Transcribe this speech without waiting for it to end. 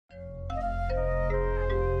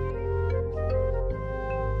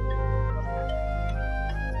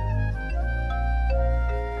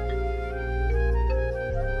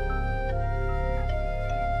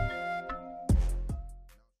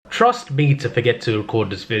trust me to forget to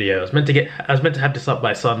record this video. I was meant to have this up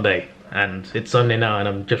by Sunday, and it's Sunday now, and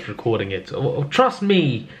I'm just recording it. Trust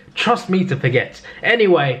me to forget.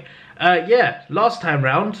 Anyway, yeah, last time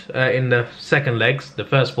round in the second legs, the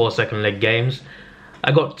first 4 second leg games,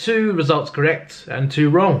 I got 2 results correct and 2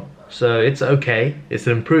 wrong. So it's okay. It's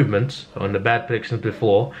an improvement on the bad predictions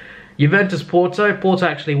before. Juventus Porto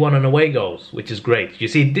actually won on away goals, which is great. You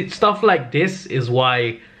see, stuff like this is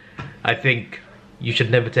why I think you should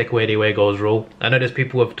never take away the away goals rule. I know there's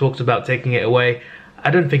people who have talked about taking it away. I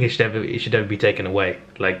don't think it should ever be taken away.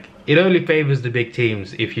 Like, it only favors the big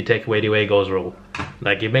teams if you take away the away goals rule.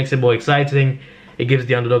 Like, it makes it more exciting. It gives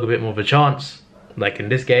the underdog a bit more of a chance. Like in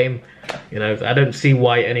this game, you know, I don't see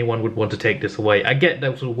why anyone would want to take this away. I get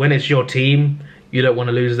that when it's your team, you don't want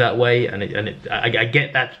to lose that way, I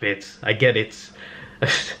get that bit. I get it.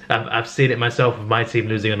 I've seen it myself with my team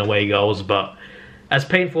losing on away goals, but as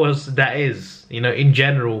painful as that is, you know, in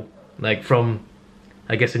general, like from,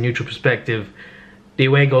 I guess, a neutral perspective, the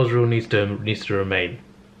away goals rule needs to remain.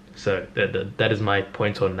 So that is my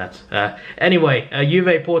point on that. Anyway,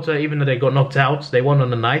 Juve Porto, even though they got knocked out, they won on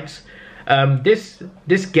the night.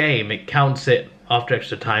 This game, it counts it after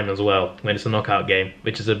extra time as well, when it's a knockout game,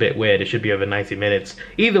 which is a bit weird. It should be over 90 minutes.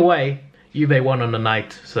 Either way, Juve won on the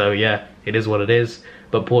night, so yeah, it is what it is.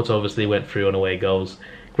 But Porto obviously went through on away goals.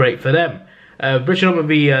 Great for them. Borussia Dortmund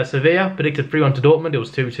v Sevilla, predicted 3-1 to Dortmund. It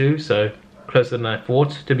was 2-2, so closer than I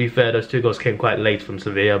thought. To be fair, those 2 goals came quite late from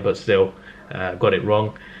Sevilla, but still got it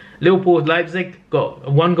wrong. Liverpool Leipzig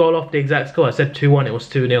got 1 goal off the exact score. I said 2-1, it was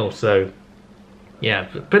 2-0, so yeah,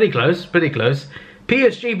 pretty close, pretty close.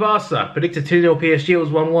 PSG Barca, predicted 2-0 PSG, it was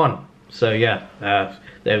 1-1. So yeah,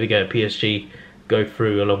 there we go. PSG go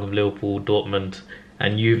through along with Liverpool, Dortmund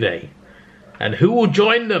and Juve. And who will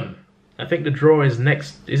join them? I think the draw is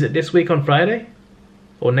next, is it this week on Friday?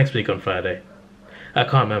 Or next week on Friday? I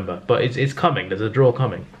can't remember, but it's coming. There's a draw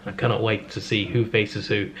coming. I cannot wait to see who faces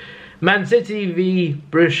who. Man City v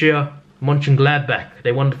Borussia Mönchengladbach.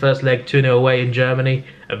 They won the first leg 2-0 away in Germany.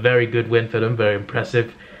 A very good win for them, very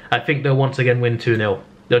impressive. I think they'll once again win 2-0.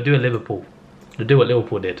 They'll do a Liverpool. They'll do what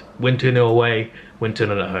Liverpool did. Win 2-0 away, win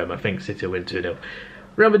 2-0 at home. I think City will win 2-0.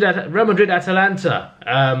 Real Madrid Atalanta.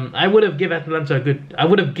 I would have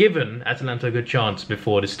given Atalanta a good chance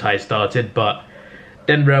before this tie started, but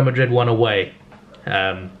then Real Madrid won away.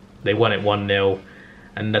 They won it 1-0,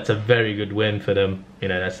 and that's a very good win for them. You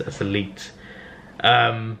know, that's elite.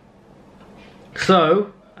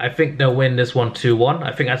 So I think they'll win this one 2-1.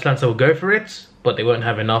 I think Atalanta will go for it, but they won't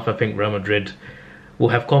have enough. I think Real Madrid will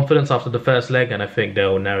have confidence after the first leg, and I think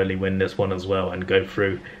they'll narrowly win this one as well and go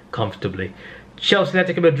through comfortably. Chelsea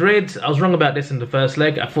Atletico Madrid. I was wrong about this in the first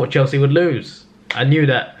leg. I thought Chelsea would lose. I knew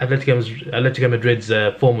that Atletico Madrid's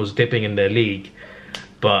form was dipping in their league,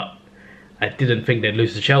 but I didn't think they'd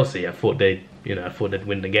lose to Chelsea. I thought they'd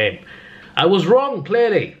win the game. I was wrong,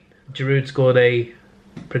 clearly. Giroud scored a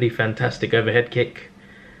pretty fantastic overhead kick,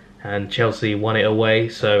 and Chelsea won it away,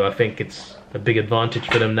 so I think it's a big advantage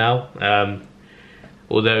for them now.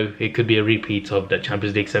 Although it could be a repeat of that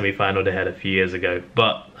Champions League semi-final they had a few years ago.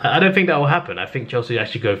 But I don't think that will happen. I think Chelsea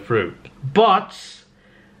actually go through. But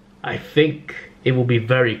I think it will be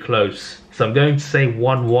very close. So I'm going to say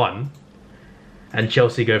 1-1 and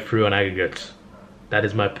Chelsea go through on aggregate. That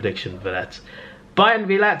is my prediction for that. Bayern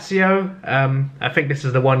v Lazio. I think this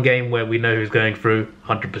is the one game where we know who's going through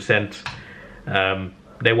 100%.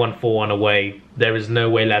 They won 4-1 away. There is no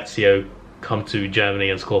way Lazio come to Germany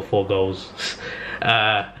and score 4 goals.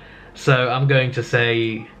 So I'm going to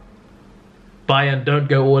say Bayern don't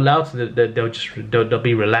go all out. They'll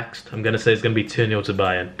be relaxed. I'm going to say it's going to be 2-0 to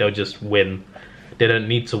Bayern. They'll just win. They don't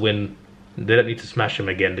need to win. They don't need to smash them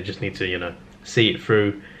again. They just need to, you know, see it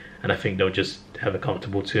through. And I think they'll just have a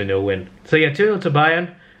comfortable 2-0 win. So yeah, 2-0 to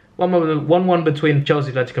Bayern. 1-1 between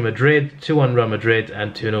Chelsea Atletico Madrid, 2-1 Real Madrid,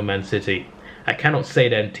 and 2-0 Man City. I cannot say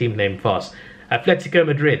their team name fast. Atletico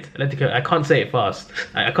Madrid. I can't say it fast.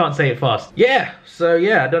 I can't say it fast. Yeah, so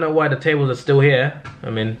yeah, I don't know why the tables are still here. I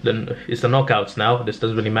mean, it's the knockouts now. This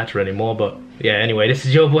doesn't really matter anymore, but yeah, anyway, this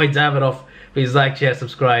is your boy Davidoff. Please like, share,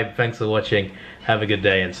 subscribe. Thanks for watching. Have a good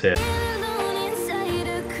day and see ya.